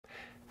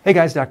Hey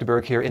guys, Dr.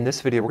 Berg here. In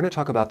this video, we're going to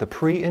talk about the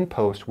pre and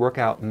post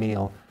workout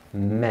meal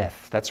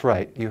myth. That's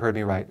right, you heard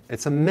me right.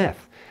 It's a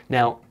myth.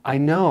 Now, I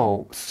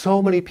know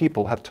so many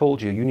people have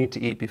told you you need to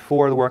eat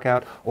before the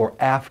workout or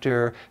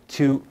after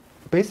to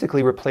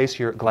basically replace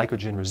your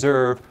glycogen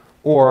reserve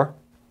or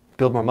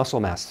build more muscle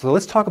mass. So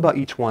let's talk about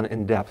each one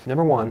in depth.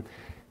 Number one,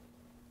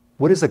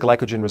 what is a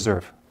glycogen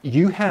reserve?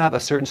 You have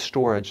a certain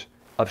storage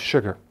of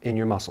sugar in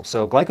your muscle.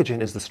 So glycogen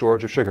is the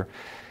storage of sugar.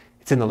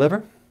 It's in the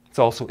liver. It's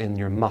also in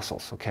your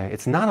muscles, okay?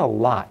 It's not a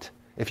lot.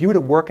 If you were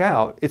to work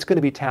out, it's going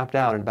to be tapped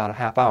out in about a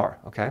half hour,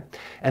 okay?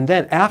 And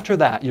then after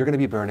that, you're going to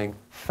be burning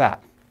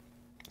fat.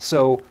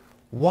 So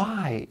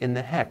why in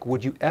the heck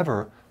would you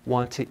ever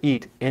want to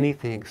eat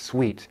anything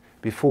sweet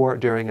before,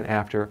 during, and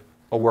after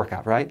a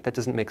workout, right? That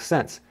doesn't make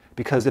sense.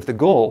 Because if the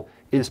goal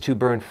is to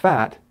burn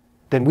fat,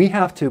 then we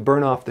have to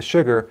burn off the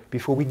sugar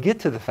before we get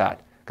to the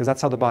fat, because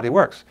that's how the body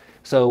works.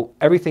 So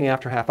everything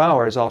after half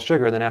hour is all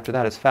sugar, and then after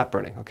that is fat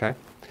burning, okay?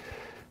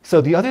 So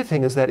the other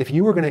thing is that if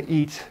you were going to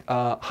eat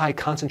high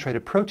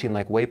concentrated protein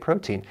like whey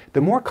protein,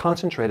 the more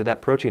concentrated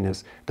that protein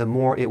is, the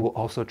more it will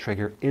also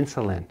trigger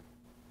insulin.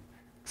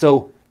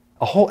 So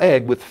a whole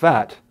egg with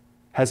fat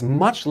has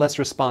much less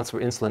response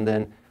for insulin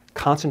than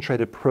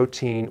concentrated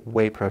protein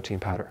whey protein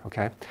powder,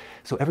 okay?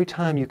 So every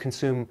time you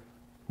consume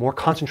more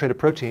concentrated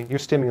protein, you're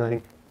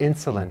stimulating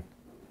insulin.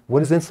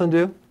 What does insulin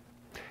do?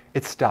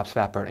 It stops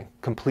fat burning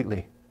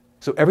completely.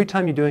 So every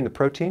time you're doing the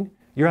protein,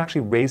 you're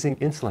actually raising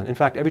insulin. In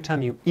fact, every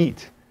time you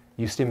eat,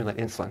 you stimulate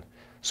insulin.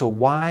 So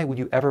why would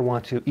you ever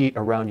want to eat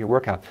around your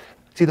workout?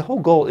 See, the whole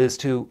goal is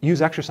to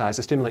use exercise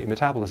to stimulate your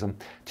metabolism,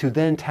 to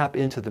then tap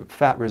into the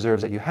fat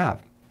reserves that you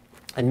have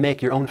and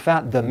make your own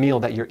fat the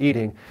meal that you're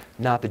eating,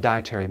 not the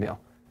dietary meal.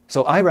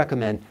 So I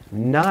recommend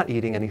not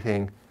eating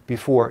anything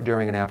before,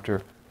 during, and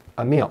after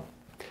a meal.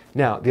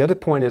 Now, the other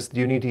point is, do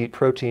you need to eat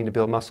protein to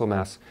build muscle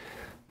mass?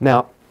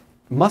 Now,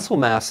 muscle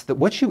mass,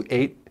 what you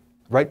ate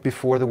right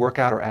before the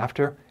workout or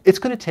after, it's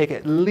going to take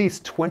at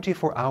least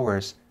 24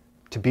 hours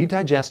to be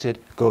digested,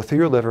 go through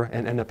your liver,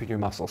 and end up in your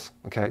muscles,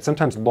 okay?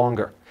 Sometimes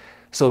longer.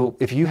 So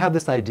if you have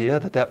this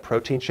idea that that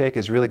protein shake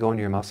is really going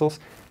to your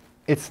muscles,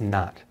 it's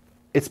not.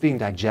 It's being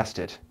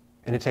digested,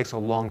 and it takes a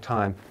long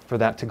time for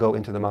that to go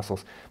into the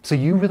muscles. So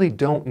you really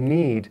don't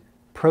need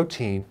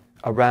protein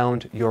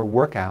around your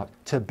workout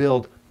to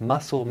build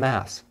muscle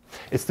mass.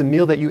 It's the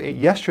meal that you ate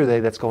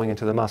yesterday that's going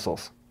into the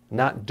muscles,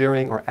 not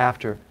during or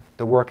after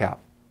the workout,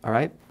 all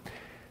right?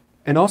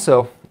 And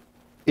also,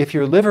 if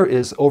your liver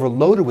is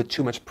overloaded with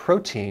too much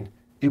protein,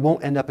 it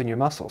won't end up in your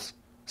muscles.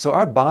 So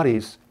our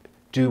bodies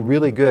do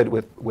really good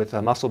with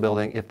muscle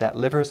building if that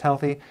liver is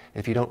healthy,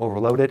 if you don't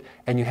overload it,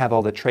 and you have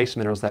all the trace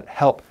minerals that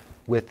help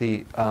with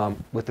the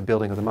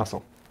building of the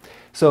muscle.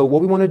 So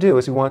what we want to do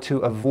is we want to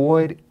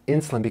avoid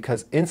insulin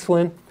because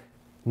insulin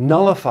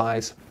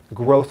nullifies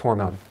growth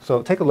hormone.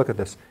 So take a look at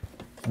this.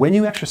 When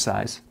you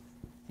exercise,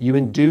 you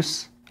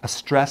induce a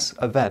stress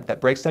event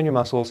that breaks down your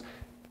muscles.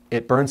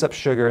 It burns up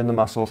sugar in the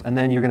muscles, and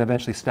then you're going to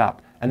eventually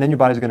stop. And then your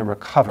body's going to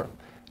recover.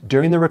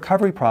 During the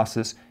recovery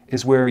process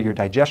is where your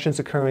digestion's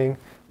occurring,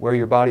 where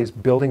your body's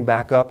building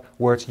back up,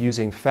 where it's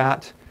using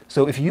fat.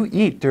 So if you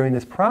eat during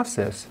this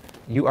process,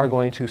 you are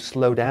going to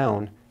slow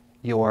down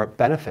your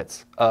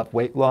benefits of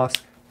weight loss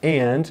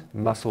and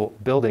muscle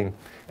building.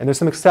 And there's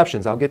some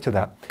exceptions. I'll get to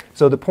that.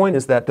 So the point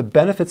is that the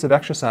benefits of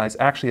exercise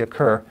actually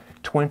occur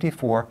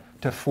 24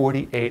 to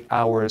 48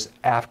 hours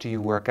after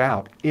you work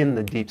out in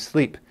the deep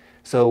sleep.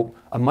 So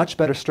a much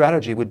better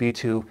strategy would be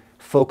to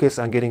focus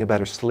on getting a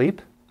better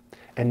sleep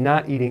and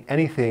not eating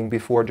anything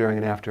before, during,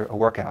 and after a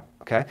workout,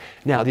 okay?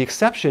 Now, the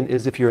exception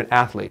is if you're an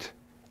athlete.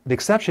 The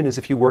exception is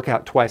if you work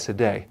out twice a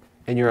day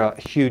and you're a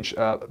huge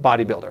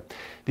bodybuilder.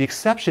 The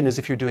exception is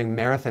if you're doing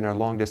marathon or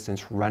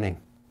long-distance running.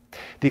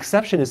 The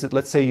exception is that,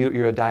 let's say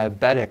you're a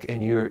diabetic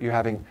and you're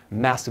having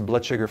massive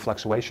blood sugar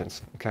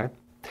fluctuations, okay?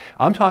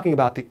 I'm talking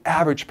about the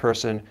average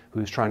person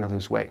who's trying to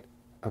lose weight,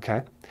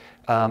 okay?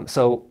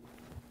 So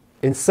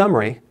in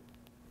summary,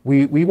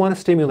 we want to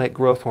stimulate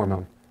growth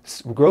hormone.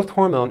 Growth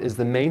hormone is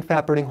the main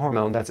fat-burning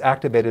hormone that's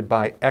activated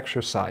by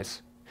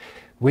exercise.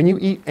 When you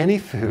eat any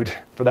food,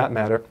 for that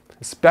matter,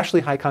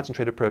 especially high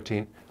concentrated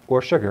protein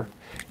or sugar,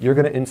 you're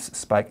going to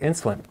spike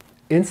insulin.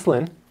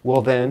 Insulin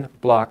will then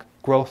block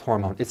growth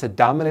hormone. It's a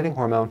dominating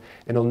hormone,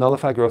 and it'll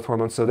nullify growth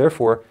hormone, so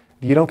therefore,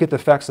 you don't get the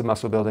effects of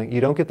muscle building, you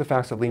don't get the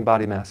effects of lean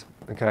body mass,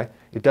 okay?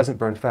 It doesn't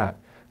burn fat.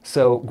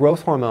 So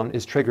growth hormone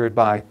is triggered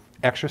by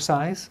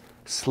exercise,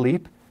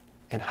 sleep,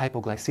 and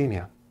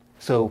hypoglycemia.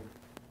 So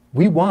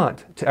we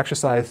want to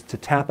exercise to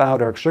tap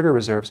out our sugar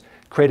reserves,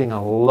 creating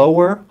a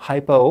lower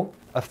hypo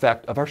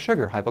effect of our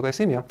sugar,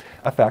 hypoglycemia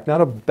effect,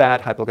 not a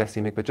bad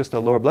hypoglycemic, but just a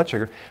lower blood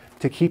sugar,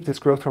 to keep this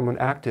growth hormone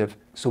active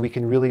so we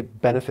can really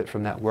benefit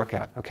from that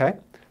workout, okay?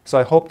 So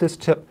I hope this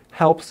tip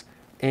helps,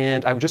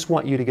 and I just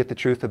want you to get the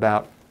truth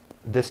about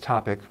this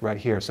topic right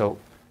here. So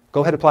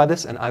go ahead and apply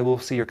this, and I will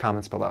see your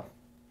comments below.